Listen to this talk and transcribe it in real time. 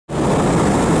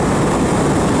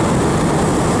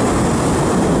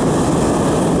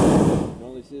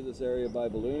fly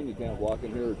balloon. You can't walk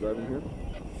in here or drive in here.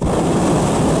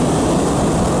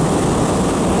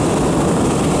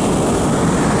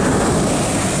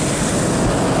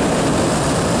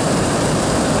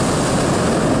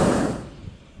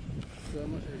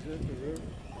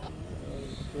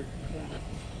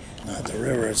 Not the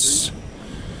river, it's...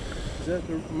 Is that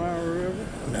the Myra River?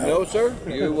 No, sir.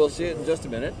 You will see it in just a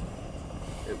minute.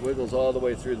 It wiggles all the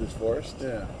way through this forest.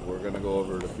 Yeah. We're going to go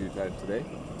over it a few times today,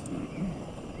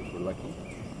 if we're lucky.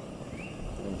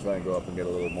 And try and go up and get a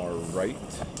little more right.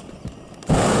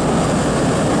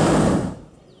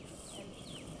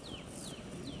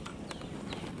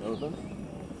 Elephants?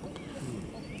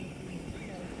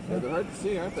 Yeah, they're hard to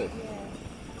see, aren't they?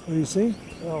 What do you see?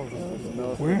 Oh,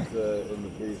 Where? In the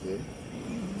trees here.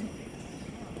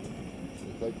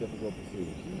 It's quite difficult to see.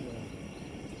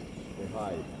 They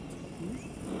hide.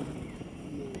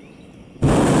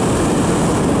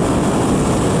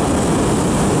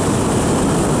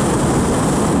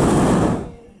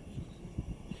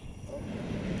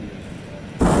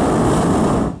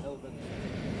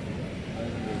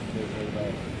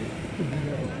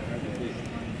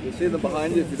 You'll see them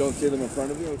behind you if you don't see them in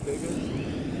front of you, okay, guys?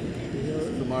 This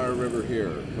is the Myra River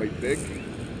here, quite big.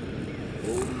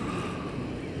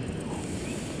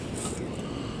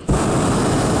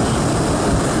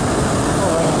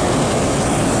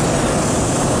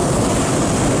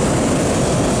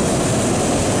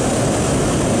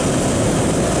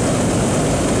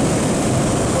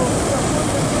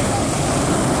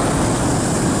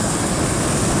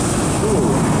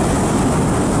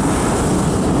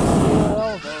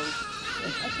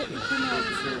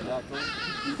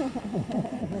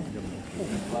 A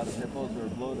lot of hippos or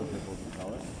bloated hippos, we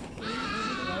call it.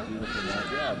 Beautiful.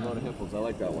 Yeah, bloated hippos. I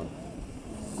like that one.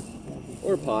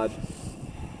 Or pod.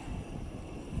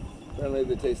 Apparently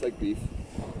they taste like beef.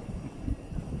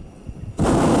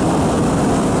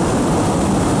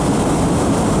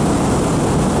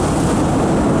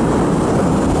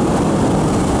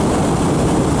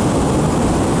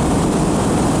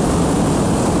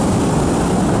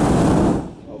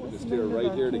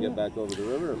 To get back over the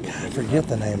river. I forget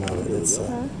the name of it. It's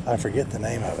I forget the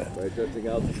name of it. Right, drifting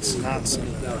altitude. It's not so.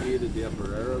 It's now heated the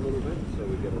upper air a little bit, so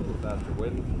we get a little faster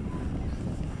wind.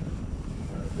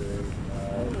 Doing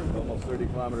almost 30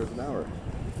 kilometers an hour.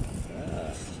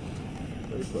 Yeah,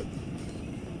 very quick.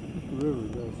 the river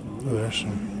does. Oh, there's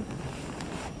some.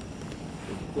 I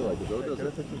feel like a boat, doesn't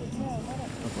it?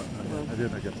 I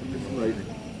did, I got something. Right.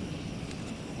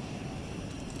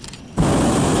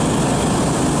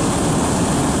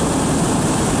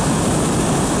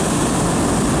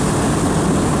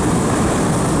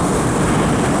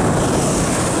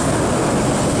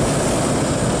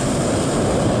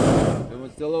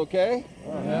 Still okay?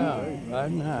 Oh, yeah,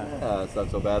 riding high. It's not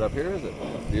so bad up here, is it?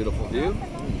 Beautiful view.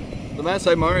 The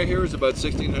Masai Mara here is about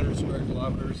 1,600 square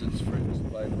kilometers. It's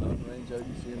fringed by the mountain range out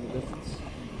you see in the distance.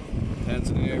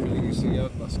 Tanzania, everything you see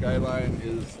out in the skyline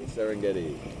is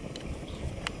Serengeti.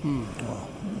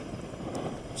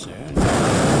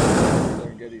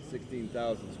 Serengeti,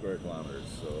 16,000 square kilometers,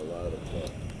 so a lot of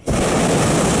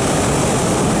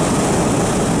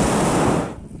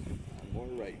more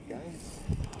right, guys.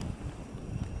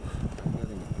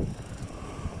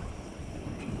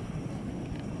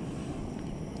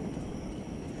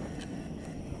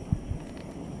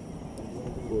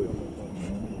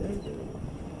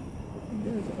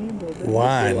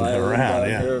 Winding around,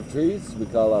 yeah. Pair of trees we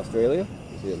call Australia.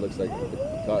 See, it looks like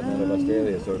the continent of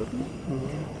Australia, sort of. Oh,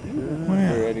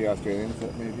 yeah. Are there any Australians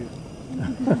that may be?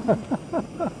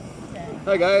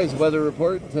 Hi guys, weather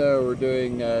report. We're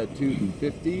doing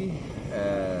 250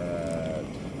 at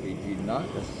 18 knots,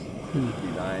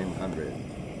 5,900.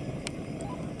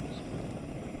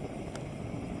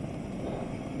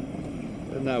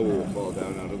 And now we will fall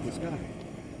down out of the sky.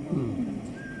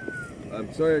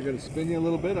 I'm sorry I'm going to spin you a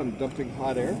little bit. I'm dumping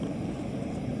hot air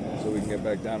so we can get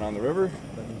back down on the river.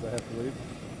 That means I have to leave.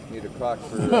 Need a crock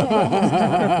for... Got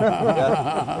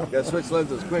to switch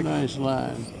lenses quick. Nice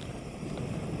line.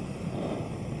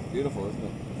 Beautiful, isn't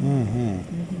it? Mm-hmm.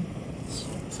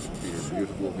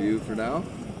 Beautiful view for now.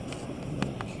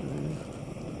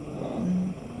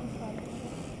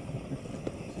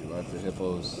 See lots of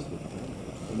hippos.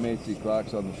 You may see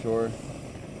crocs on the shore.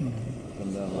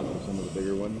 Come down, look for some of the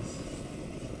bigger ones.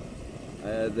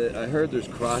 I heard there's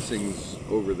crossings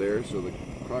over there, so the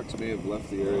crocs may have left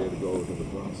the area to go to the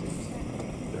crossings.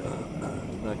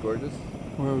 Isn't that gorgeous?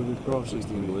 Where was the crossing?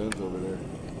 16 balloons over there.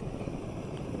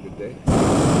 Good day.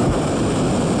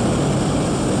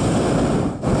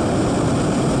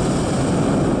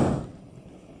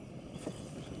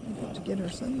 To get her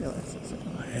sunglasses.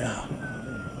 Yeah.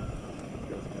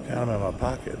 Got them in my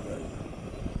pocket, but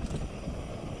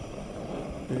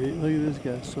Hey, look at this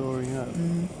guy soaring up.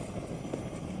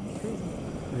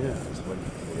 Yeah. Just went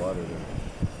to the water there.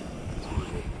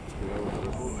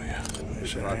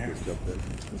 is it Rock here? just jumped in.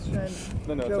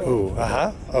 No, no, it's Ooh,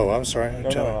 Oh, I'm sorry. no,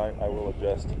 Tell me. I will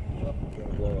adjust. Gonna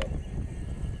blow up.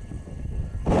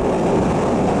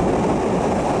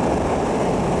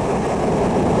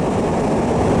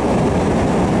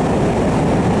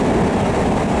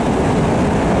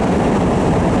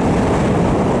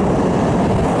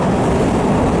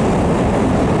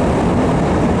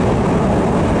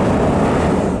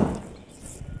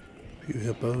 Few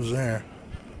hippos there.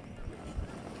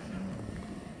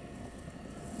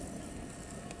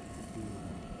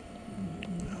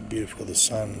 How beautiful the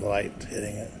sunlight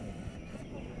hitting it.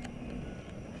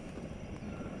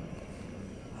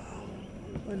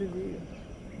 What a view.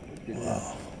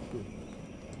 Wow.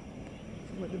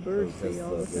 What the birds That's see all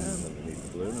the the wind time.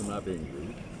 underneath the balloon. I'm not being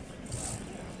rude.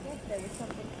 There was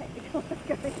something technical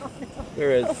going on.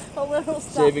 There is. A little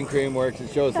stuff. Shaving cream works.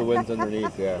 It shows the winds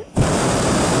underneath. Yeah.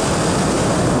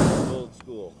 Old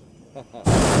school.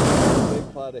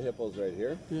 Big pot of hippos right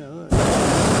here. Yeah, look.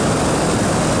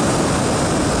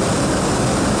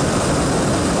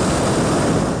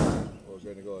 We're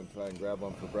going to go and try and grab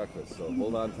one for breakfast. So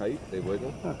hold on tight. They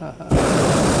wiggle.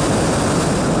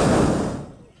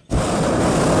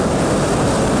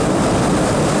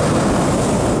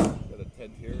 Got a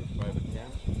tent here, private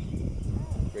camp.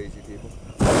 Crazy people.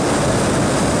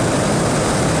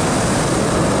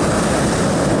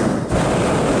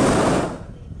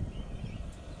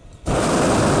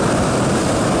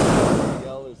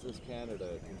 Yell is this Canada?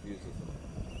 It confuses them.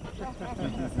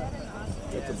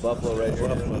 Got some buffalo right here.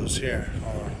 Buffaloes here.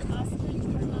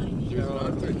 There's an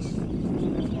ostrich.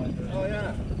 Oh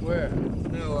yeah. Where?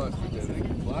 No ostrich, I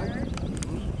think. Black.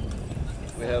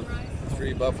 We have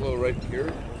 3 buffalo right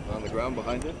here on the ground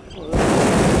behind it.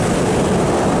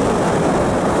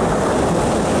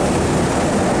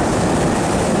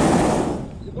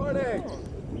 Good morning.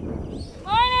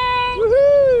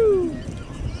 Woohoo!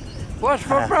 What's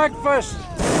for breakfast?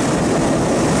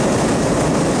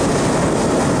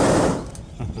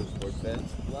 Sport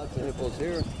fence. Lots of hippos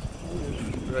here.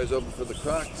 Your eyes open for the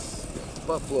crocs.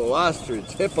 Buffalo,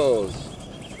 ostrich, hippos.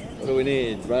 What do we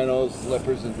need? Rhinos,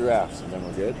 leopards, and giraffes, and then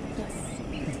we're good.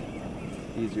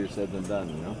 Easier said than done,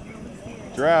 you know.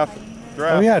 Giraffe.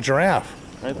 Giraffe. Oh yeah, giraffe.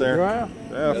 Right there. Giraffe?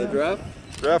 Got a Giraffe. giraffe?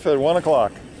 Giraffe at 1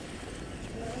 o'clock.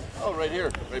 Oh, right here,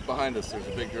 right behind us. There's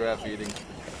a big giraffe eating.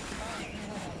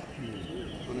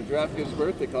 When a giraffe gives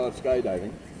birth, they call it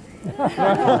skydiving.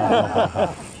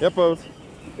 Hippos.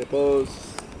 Hippos,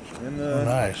 In Oh, the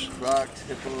nice. crocs,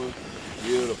 hippos,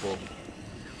 beautiful.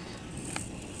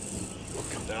 We'll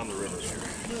come down the river here.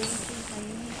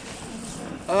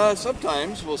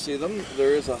 Sometimes we'll see them.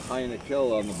 There is a hyena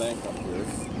kill on the bank up here.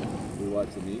 We watch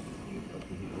them eat.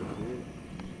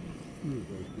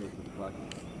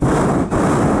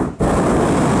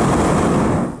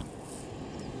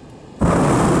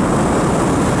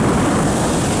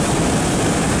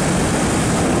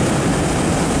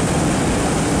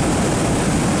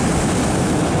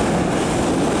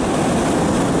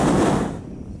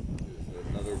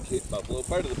 Another Cape buffalo,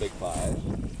 part of the big 5.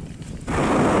 The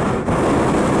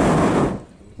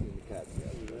cats,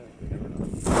 yeah, you never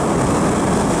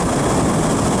know.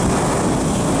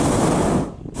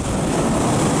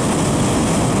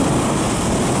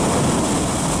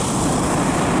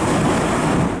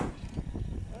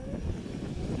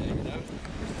 Hanging out.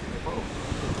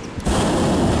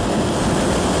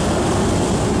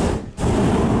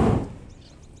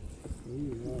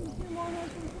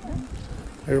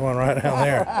 Everyone right down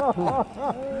there.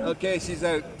 Okay, she's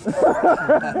out.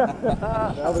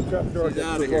 now the trap door She's gets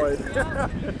out of here. deployed.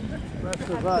 Press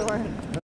the button.